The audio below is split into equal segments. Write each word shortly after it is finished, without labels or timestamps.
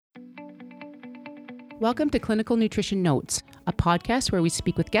Welcome to Clinical Nutrition Notes, a podcast where we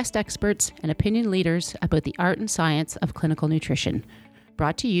speak with guest experts and opinion leaders about the art and science of clinical nutrition.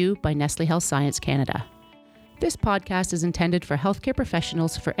 Brought to you by Nestlé Health Science Canada. This podcast is intended for healthcare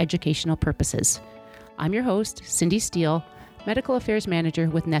professionals for educational purposes. I'm your host, Cindy Steele, Medical Affairs Manager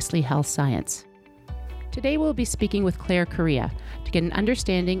with Nestlé Health Science. Today we'll be speaking with Kariya to get an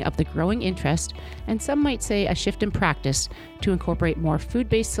understanding of the growing interest, and some might say a shift in practice, to incorporate more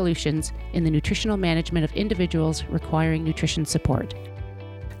food-based solutions in the nutritional management of individuals requiring nutrition support.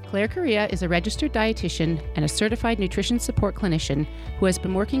 Kariya is a registered dietitian and a certified nutrition support clinician who has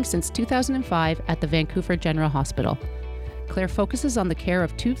been working since 2005 at the Vancouver General Hospital. Claire focuses on the care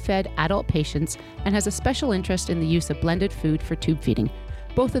of tube-fed adult patients and has a special interest in the use of blended food for tube feeding,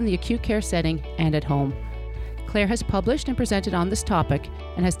 both in the acute care setting and at home. Claire has published and presented on this topic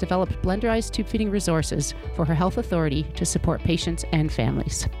and has developed Blenderized tube feeding resources for her health authority to support patients and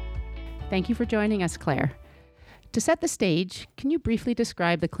families. Thank you for joining us, Claire. To set the stage, can you briefly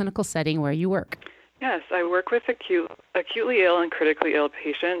describe the clinical setting where you work? Yes, I work with acutely ill and critically ill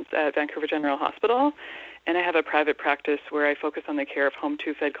patients at Vancouver General Hospital, and I have a private practice where I focus on the care of home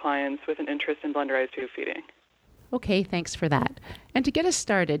tube-fed clients with an interest in Blenderized tube feeding. Okay, thanks for that. And to get us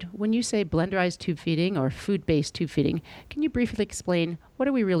started, when you say Blenderized tube feeding or food-based tube feeding, can you briefly explain what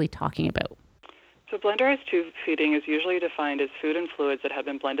are we really talking about? So Blenderized tube feeding is usually defined as food and fluids that have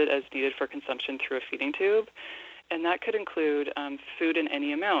been blended as needed for consumption through a feeding tube. And that could include food in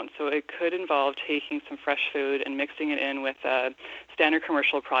any amount. So it could involve taking some fresh food and mixing it in with a standard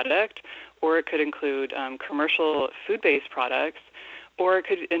commercial product, or it could include commercial food-based products, or it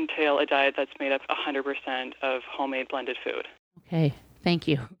could entail a diet that's made up 100% of homemade blended food. Okay, thank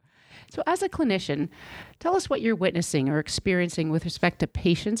you. So as a clinician, tell us what you're witnessing or experiencing with respect to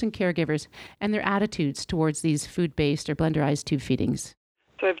patients and caregivers and their attitudes towards these food-based or Blenderized tube feedings.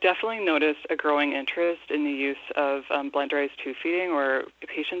 So I've definitely noticed a growing interest in the use of Blenderized tube feeding, where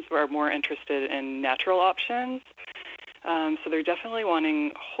patients are more interested in natural options. So they're definitely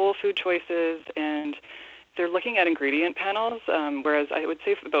wanting whole food choices, and they're looking at ingredient panels, whereas I would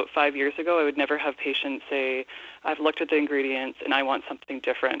say about 5 years ago, I would never have patients say, I've looked at the ingredients and I want something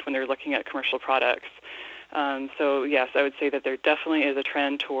different when they're looking at commercial products. So yes, I would say that there definitely is a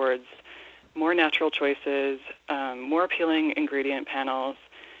trend towards more natural choices, more appealing ingredient panels,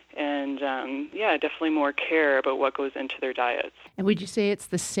 and definitely more care about what goes into their diets. And would you say it's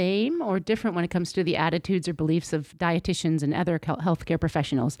the same or different when it comes to the attitudes or beliefs of dietitians and other healthcare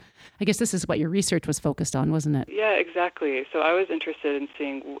professionals? I guess this is what your research was focused on, wasn't it? Yeah, exactly. So I was interested in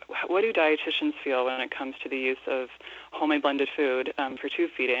seeing what do dietitians feel when it comes to the use of homemade blended food for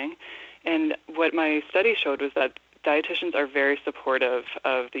tube feeding. And what my study showed was that dietitians are very supportive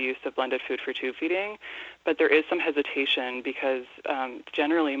of the use of blended food for tube feeding, but there is some hesitation because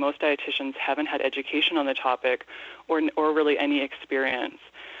generally most dietitians haven't had education on the topic or really any experience.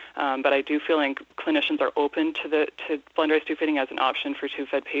 But I do feel like clinicians are open to Blenderized tube feeding as an option for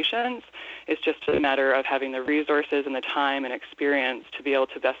tube-fed patients. It's just a matter of having the resources and the time and experience to be able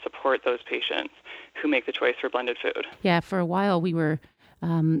to best support those patients who make the choice for blended food. Yeah, for a while we were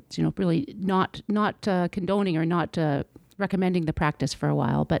really not condoning or not recommending the practice for a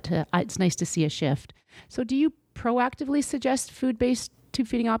while, but it's nice to see a shift. So do you proactively suggest food-based tube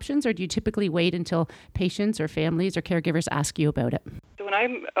feeding options, or do you typically wait until patients or families or caregivers ask you about it? So when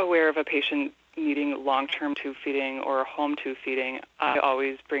I'm aware of a patient needing long-term tube feeding or home tube feeding, I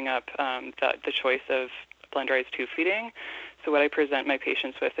always bring up the choice of Blenderized tube feeding. So what I present my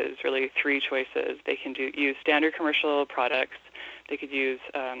patients with is really three choices. They can use standard commercial products, they could use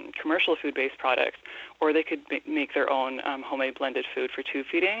commercial food-based products, or they could make their own homemade blended food for tube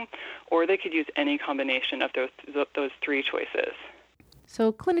feeding, or they could use any combination of those three choices.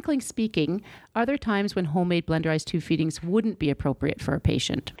 So clinically speaking, are there times when homemade Blenderized tube feedings wouldn't be appropriate for a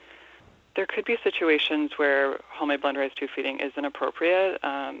patient? There could be situations where homemade Blenderized tube feeding isn't appropriate.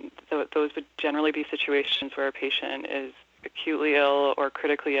 Those would generally be situations where a patient is acutely ill or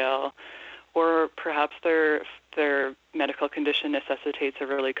critically ill, or perhaps their medical condition necessitates a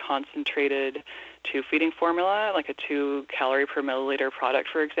really concentrated tube feeding formula, like a 2 calorie per milliliter product,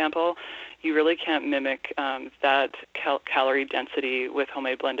 for example. You really can't mimic that calorie density with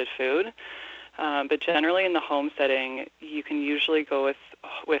homemade blended food. But generally in the home setting, you can usually go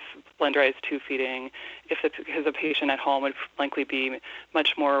with Blenderized tube feeding because a patient at home would likely be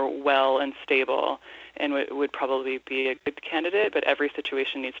much more well and stable and would probably be a good candidate, but every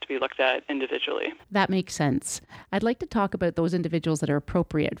situation needs to be looked at individually. That makes sense. I'd like to talk about those individuals that are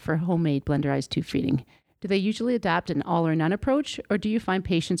appropriate for homemade Blenderized tube feeding. Do they usually adapt an all or none approach, or do you find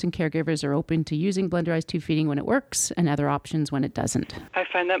patients and caregivers are open to using Blenderized tube feeding when it works and other options when it doesn't? I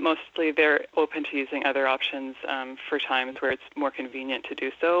find that mostly they're open to using other options for times where it's more convenient to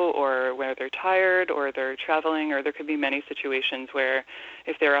do so, or where they're tired, or they're traveling, or there could be many situations where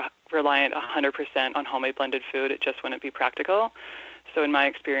if they're reliant 100% on homemade blended food, it just wouldn't be practical. So in my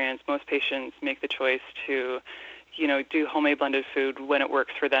experience, most patients make the choice to do homemade blended food when it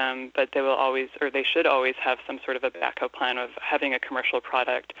works for them, but they will always, or they should always have some sort of a backup plan of having a commercial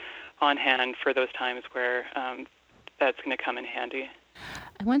product on hand for those times where that's going to come in handy.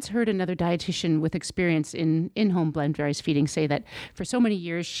 I once heard another dietitian with experience in in-home Blenderized feeding say that for so many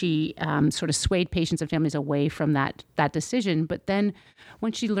years she sort of swayed patients and families away from that decision. But then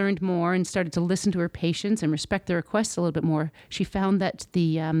when she learned more and started to listen to her patients and respect their requests a little bit more, she found that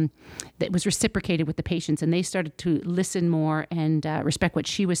that it was reciprocated with the patients, and they started to listen more and respect what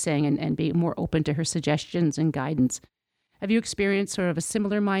she was saying and be more open to her suggestions and guidance. Have you experienced sort of a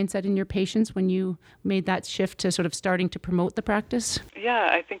similar mindset in your patients when you made that shift to sort of starting to promote the practice? Yeah,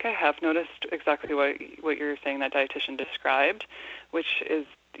 I think I have noticed exactly what you're saying that dietitian described, which is,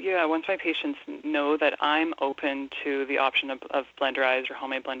 once my patients know that I'm open to the option of Blenderized or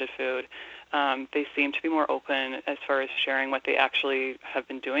homemade blended food, they seem to be more open as far as sharing what they actually have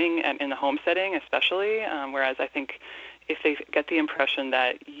been doing in the home setting especially, whereas I think if they get the impression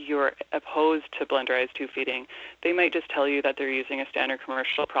that you're opposed to Blenderized tube feeding, they might just tell you that they're using a standard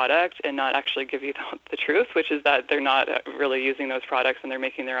commercial product and not actually give you the truth, which is that they're not really using those products and they're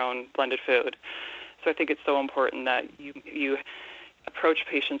making their own blended food. So I think it's so important that you approach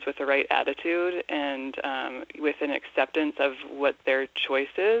patients with the right attitude and with an acceptance of what their choice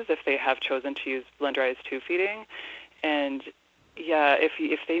is if they have chosen to use Blenderized tube feeding. And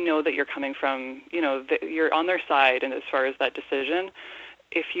if they know that you're coming from, you're on their side, and as far as that decision,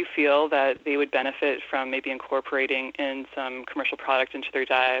 if you feel that they would benefit from maybe incorporating in some commercial product into their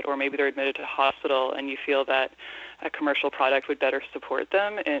diet, or maybe they're admitted to hospital and you feel that a commercial product would better support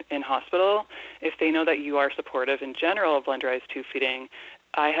them in hospital, if they know that you are supportive in general of Blenderized tube feeding,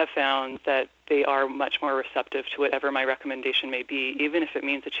 I have found that they are much more receptive to whatever my recommendation may be, even if it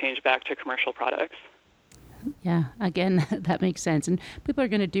means a change back to commercial products. Yeah, again, that makes sense. And people are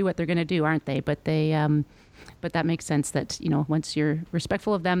going to do what they're going to do, aren't they? But but that makes sense that, once you're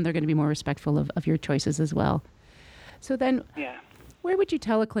respectful of them, they're going to be more respectful of your choices as well. So then, where would you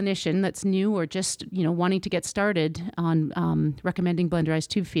tell a clinician that's new or just, wanting to get started on recommending Blenderized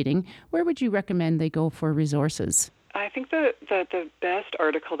tube feeding, where would you recommend they go for resources? I think that the best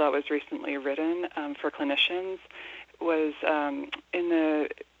article that was recently written for clinicians was I'm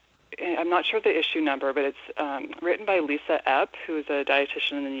not sure the issue number, but it's written by Lisa Epp, who is a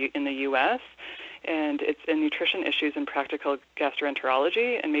dietitian in the U.S., and it's in Nutrition Issues in Practical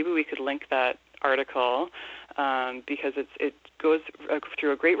Gastroenterology, and maybe we could link that article because it goes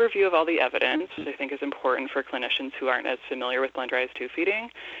through a great review of all the evidence, which I think is important for clinicians who aren't as familiar with Blenderized tube feeding.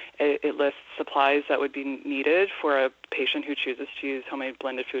 It lists supplies that would be needed for a patient who chooses to use homemade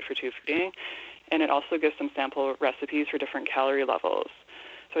blended food for tube feeding, and it also gives some sample recipes for different calorie levels.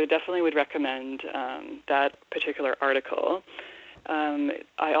 So I definitely would recommend that particular article.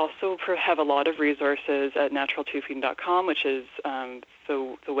 I also have a lot of resources at naturaltubefeeding.com, which is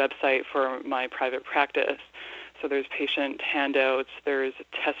the website for my private practice. So there's patient handouts, there's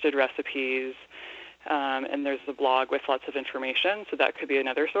tested recipes, and there's the blog with lots of information. So that could be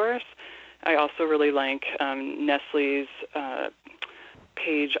another source. I also really like Nestle's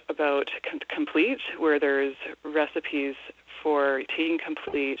page about Complete, where there's recipes for taking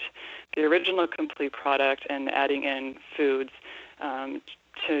Complete, the original Complete product, and adding in foods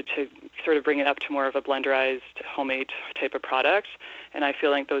to sort of bring it up to more of a Blenderized homemade type of product. And I feel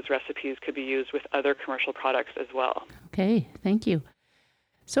like those recipes could be used with other commercial products as well. Okay, thank you.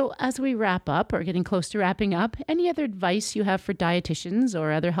 So as we wrap up, or getting close to wrapping up, any other advice you have for dietitians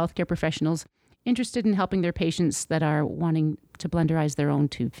or other healthcare professionals interested in helping their patients that are wanting to Blenderize their own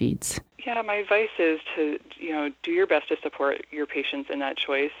tube feeds? Yeah, my advice is to, do your best to support your patients in that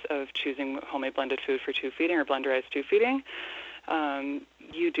choice of choosing homemade blended food for tube feeding or Blenderized tube feeding.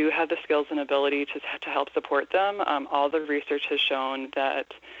 You do have the skills and ability to help support them. All the research has shown that,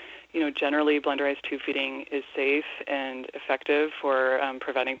 generally Blenderized tube feeding is safe and effective for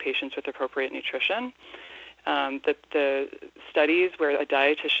providing patients with appropriate nutrition. The studies where a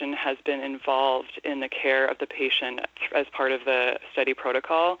dietitian has been involved in the care of the patient as part of the study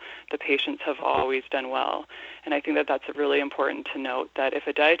protocol, the patients have always done well. And I think that that's really important to note, that if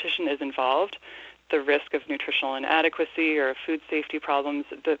a dietitian is involved, the risk of nutritional inadequacy or food safety problems,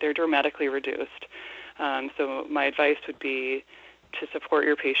 that they're dramatically reduced. So my advice would be to support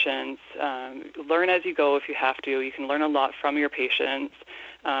your patients. Learn as you go if you have to. You can learn a lot from your patients,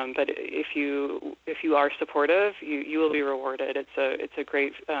 but if you are supportive, you will be rewarded. It's a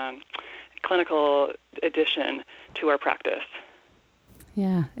great clinical addition to our practice.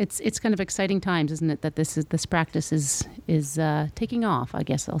 Yeah, it's kind of exciting times, isn't it? That this practice is taking off, I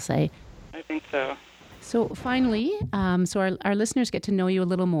guess I'll say. I think so. So finally, so our listeners get to know you a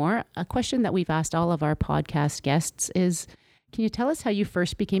little more. A question that we've asked all of our podcast guests is, can you tell us how you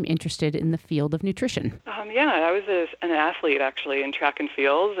first became interested in the field of nutrition? I was an athlete actually in track and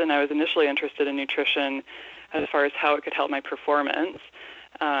field, and I was initially interested in nutrition as far as how it could help my performance.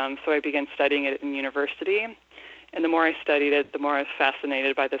 So I began studying it in university. And the more I studied it, the more I was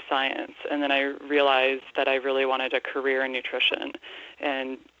fascinated by the science. And then I realized that I really wanted a career in nutrition.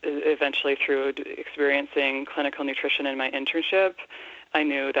 And eventually, through experiencing clinical nutrition in my internship, I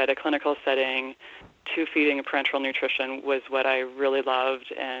knew that a clinical setting, tube feeding and parenteral nutrition was what I really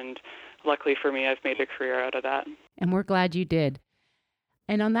loved. And luckily for me, I've made a career out of that. And we're glad you did.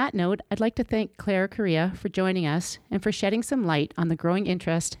 And on that note, I'd like to thank Kariya for joining us and for shedding some light on the growing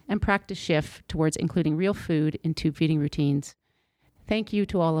interest and practice shift towards including real food in tube feeding routines. Thank you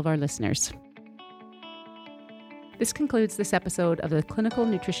to all of our listeners. This concludes this episode of the Clinical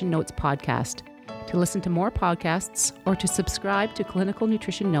Nutrition Notes podcast. To listen to more podcasts or to subscribe to Clinical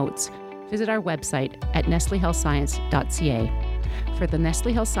Nutrition Notes, visit our website at nestlehealthscience.ca. For the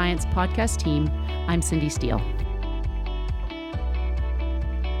Nestle Health Science podcast team, I'm Cindy Steele.